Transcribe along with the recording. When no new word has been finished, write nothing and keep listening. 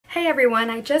Hey everyone,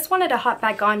 I just wanted to hop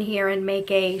back on here and make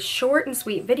a short and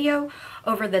sweet video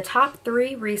over the top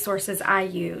 3 resources I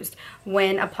used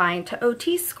when applying to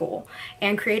OT school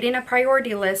and creating a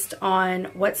priority list on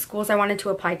what schools I wanted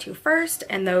to apply to first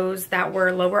and those that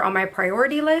were lower on my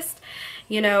priority list.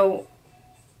 You know,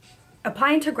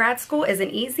 applying to grad school isn't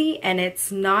easy and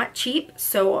it's not cheap,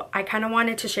 so I kind of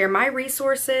wanted to share my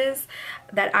resources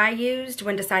that I used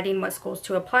when deciding what schools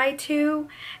to apply to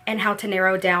and how to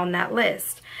narrow down that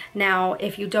list. Now,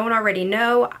 if you don't already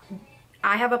know,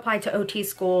 I have applied to OT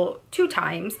school 2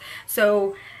 times,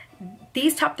 so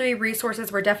these top 3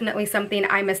 resources were definitely something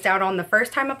I missed out on the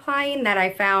first time applying that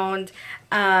I found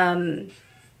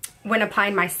when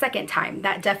applying my second time.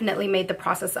 That definitely made the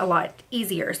process a lot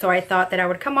easier. So I thought that I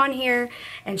would come on here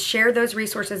and share those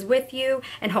resources with you,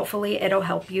 and hopefully it'll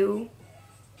help you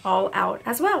all out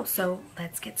as well. So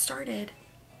let's get started.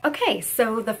 Okay,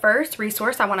 so the first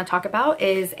resource I want to talk about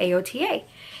is AOTA.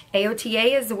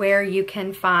 AOTA is where you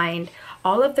can find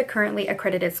all of the currently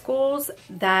accredited schools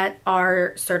that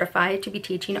are certified to be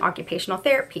teaching occupational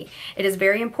therapy. It is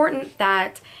very important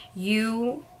that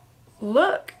you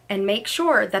look and make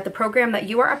sure that the program that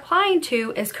you are applying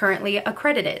to is currently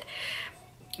accredited,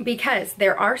 because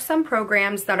there are some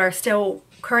programs that are still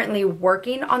currently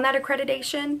working on that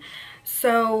accreditation.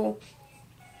 So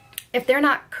if they're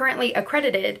not currently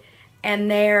accredited and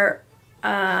their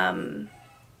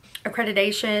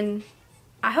accreditation,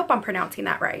 I hope I'm pronouncing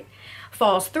that right,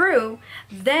 falls through,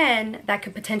 then that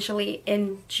could potentially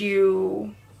end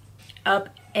you up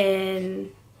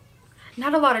in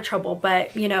not a lot of trouble,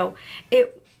 but you know,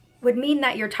 it would mean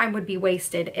that your time would be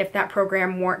wasted if that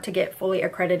program weren't to get fully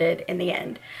accredited in the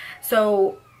end.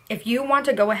 So if you want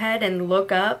to go ahead and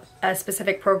look up a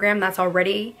specific program that's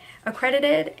already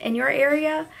accredited in your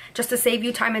area, just to save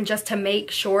you time and just to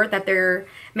make sure that they're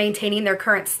maintaining their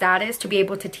current status to be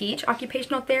able to teach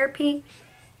occupational therapy,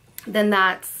 then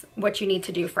that's what you need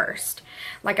to do first.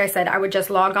 Like I said, I would just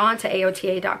log on to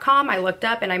AOTA.com. I looked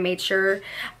up and I made sure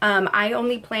I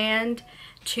only planned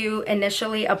to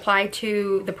initially apply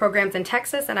to the programs in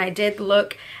Texas, and I did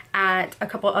look at a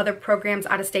couple other programs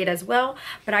out of state as well,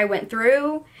 but I went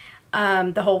through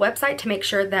the whole website to make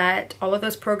sure that all of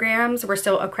those programs were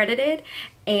still accredited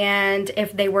and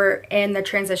if they were in the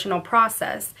transitional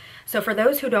process. So for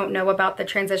those who don't know about the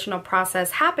transitional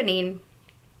process happening,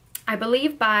 I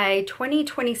believe by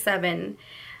 2027,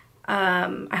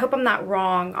 I hope I'm not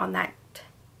wrong on that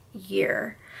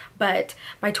year, but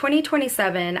by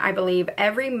 2027, I believe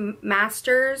every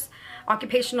master's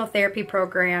occupational therapy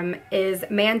program is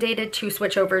mandated to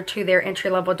switch over to their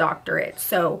entry-level doctorate.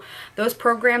 So those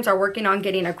programs are working on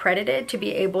getting accredited to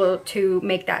be able to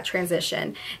make that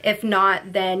transition. If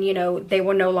not, then, you know, they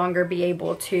will no longer be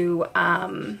able to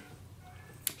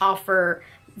offer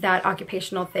that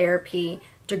occupational therapy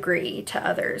degree to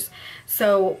others.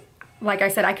 So like I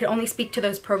said, I could only speak to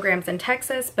those programs in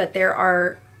Texas, but there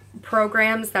are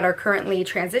programs that are currently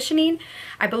transitioning.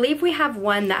 I believe we have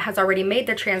one that has already made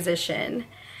the transition,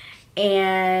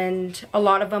 and a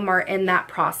lot of them are in that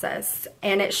process.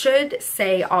 And it should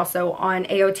say also on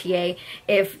AOTA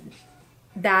if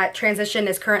that transition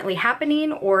is currently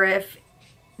happening or if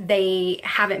they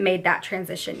haven't made that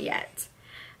transition yet.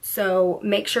 So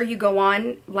make sure you go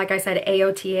on, like I said,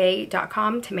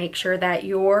 AOTA.com to make sure that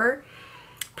your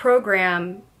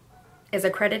program is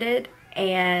accredited,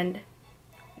 and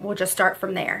we'll just start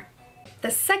from there. The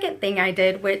second thing I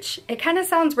did, which it kind of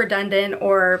sounds redundant,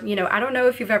 or, you know, I don't know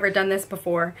if you've ever done this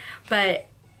before, but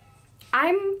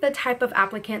I'm the type of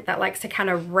applicant that likes to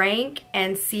kind of rank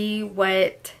and see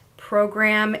what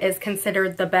program is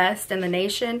considered the best in the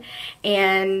nation,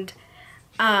 and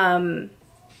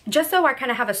just so I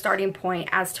kind of have a starting point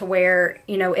as to where,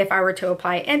 you know, if I were to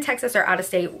apply in Texas or out of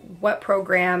state, what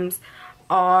programs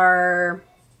are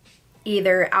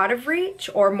either out of reach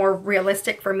or more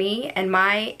realistic for me and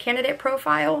my candidate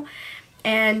profile,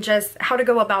 and just how to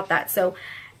go about that. So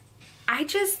I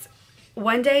just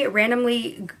one day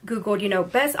randomly Googled, you know,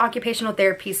 best occupational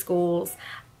therapy schools,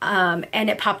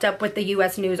 and it popped up with the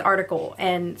US News article.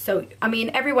 And so, I mean,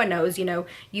 everyone knows, you know,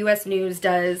 US News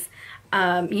does,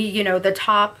 you know, the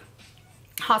top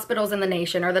hospitals in the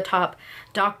nation or the top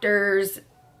doctors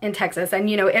in Texas, and,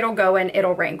 you know, it'll go and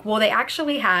it'll rank. Well, they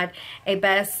actually had a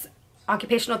best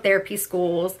occupational therapy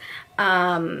schools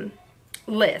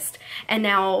list. And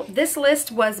now this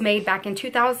list was made back in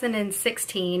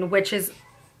 2016, which is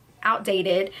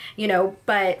outdated, you know,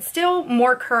 but still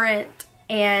more current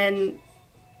and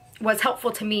was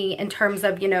helpful to me in terms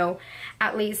of, you know,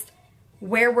 at least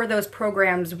where were those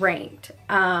programs ranked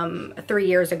 3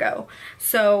 years ago.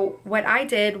 So what I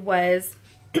did was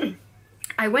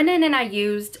I went in and I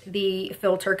used the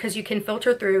filter, because you can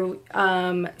filter through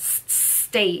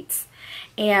states,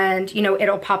 and you know,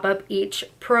 it'll pop up each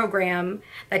program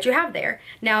that you have there.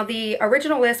 Now the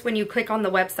original list, when you click on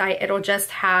the website, it'll just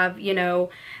have, you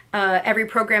know, every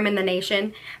program in the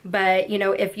nation. But you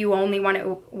know, if you only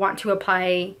want to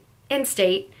apply in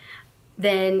state,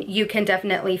 then you can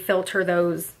definitely filter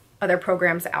those other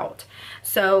programs out.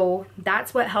 So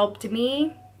that's what helped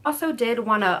me. Also did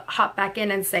want to hop back in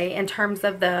and say, in terms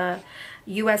of the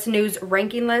US News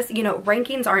ranking list, you know,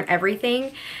 rankings aren't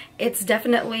everything. It's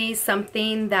definitely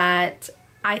something that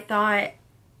I thought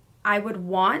I would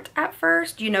want at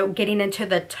first, you know, getting into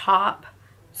the top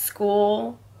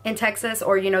school in Texas,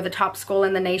 or, you know, the top school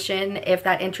in the nation, if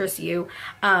that interests you.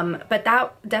 But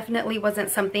that definitely wasn't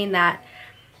something that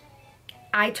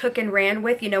I took and ran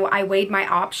with. You know, I weighed my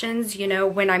options, you know,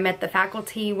 when I met the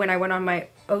faculty, when I went on my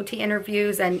OT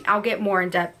interviews, and I'll get more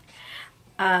in depth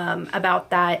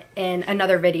about that in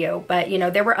another video. But, you know,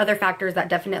 there were other factors that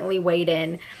definitely weighed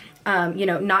in, you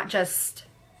know, not just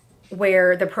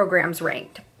where the programs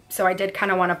ranked. So I did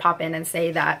kind of want to pop in and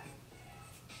say that,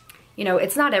 you know,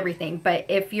 it's not everything, but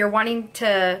if you're wanting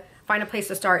to find a place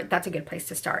to start, that's a good place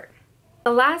to start.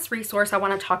 The last resource I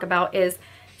want to talk about is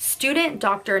Student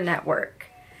Doctor Network.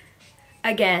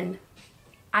 Again,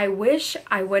 I wish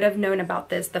I would have known about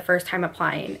this the first time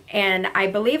applying, and I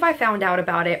believe I found out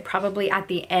about it probably at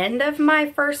the end of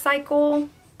my first cycle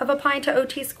of applying to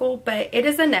OT school. But it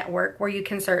is a network where you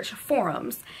can search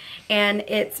forums, and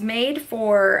it's made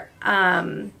for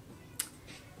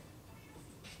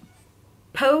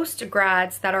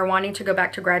post-grads that are wanting to go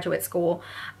back to graduate school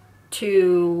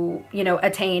to, you know,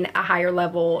 attain a higher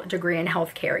level degree in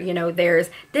healthcare. You know, there's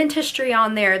dentistry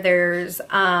on there, there's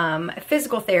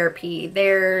physical therapy,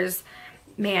 there's,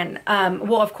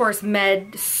 well, of course,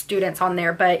 med students on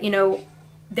there, but, you know,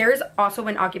 there's also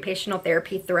an occupational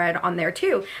therapy thread on there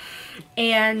too.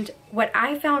 And what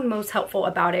I found most helpful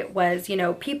about it was, you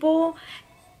know, people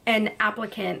and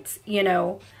applicants, you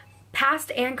know,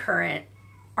 past and current,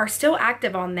 are still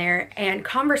active on there and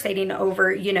conversating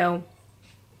over, you know,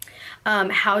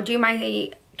 how do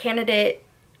my candidate,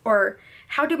 or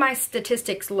how do my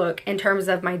statistics look in terms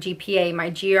of my GPA, my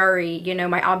GRE, you know,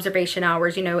 my observation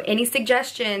hours, you know, any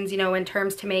suggestions, you know, in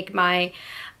terms to make my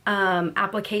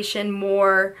application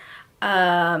more,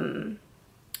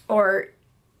 or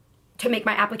to make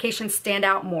my application stand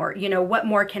out more, you know, what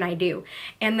more can I do?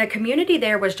 And the community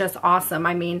there was just awesome.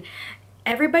 I mean,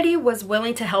 everybody was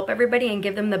willing to help everybody and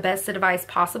give them the best advice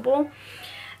possible.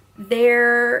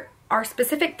 There are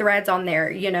specific threads on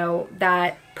there, you know,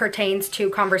 that pertains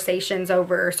to conversations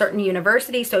over certain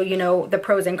universities. So, you know, the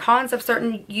pros and cons of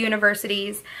certain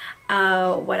universities.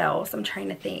 What else? I'm trying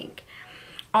to think.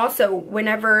 Also,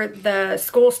 whenever the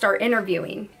schools start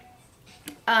interviewing,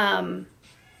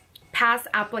 past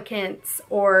applicants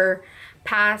or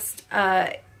past,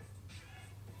 past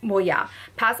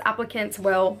applicants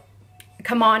will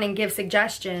come on and give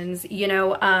suggestions, you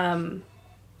know,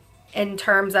 in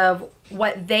terms of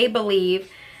what they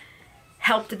believe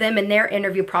helped them in their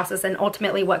interview process and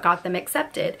ultimately what got them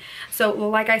accepted. So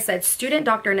like I said, Student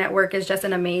Doctor Network is just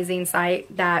an amazing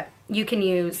site that you can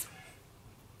use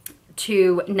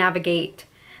to navigate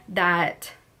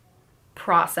that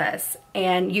process.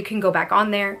 And you can go back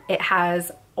on there. It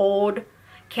has old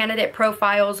candidate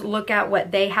profiles, look at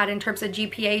what they had in terms of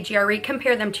GPA, GRE,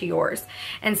 compare them to yours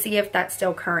and see if that's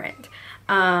still current.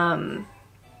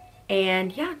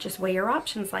 And yeah, just weigh your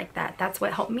options like that. That's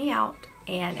what helped me out,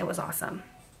 and it was awesome.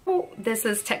 Well, this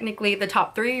is technically the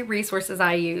top 3 resources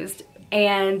I used,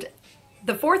 and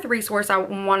the 4th resource I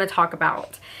want to talk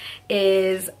about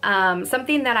is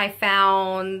something that I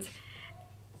found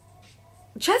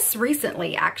just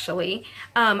recently, actually.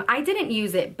 I didn't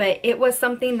use it, but it was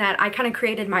something that I kind of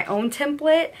created my own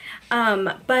template,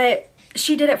 but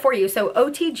she did it for you. So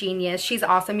OTGenius, she's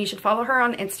awesome. You should follow her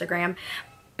on Instagram.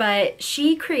 But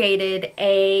she created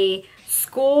a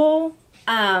school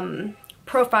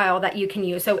profile that you can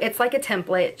use. So it's like a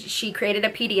template. She created a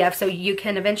PDF so you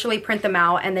can eventually print them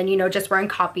out and then, you know, just run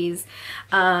copies.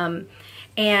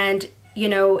 And, you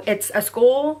know, it's a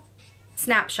school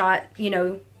snapshot, you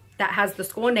know, that has the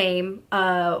school name,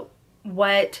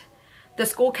 what the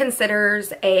school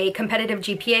considers a competitive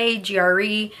GPA,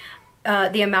 GRE,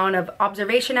 the amount of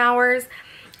observation hours.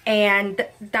 And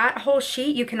that whole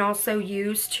sheet you can also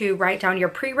use to write down your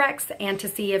prereqs and to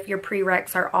see if your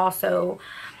prereqs are also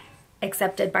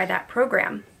accepted by that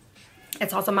program.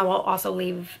 It's awesome. I will also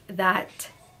leave that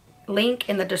link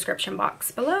in the description box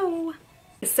below.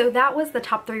 So that was the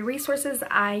top 3 resources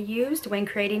I used when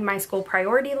creating my school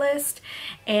priority list,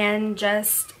 and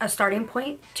just a starting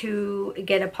point to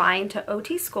get applying to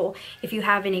OT school. If you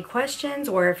have any questions,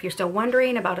 or if you're still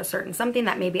wondering about a certain something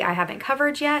that maybe I haven't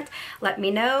covered yet, let me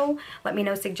know. Let me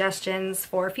know suggestions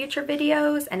for future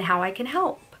videos and how I can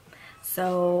help.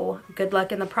 So good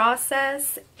luck in the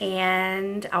process,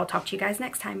 and I'll talk to you guys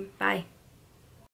next time. Bye.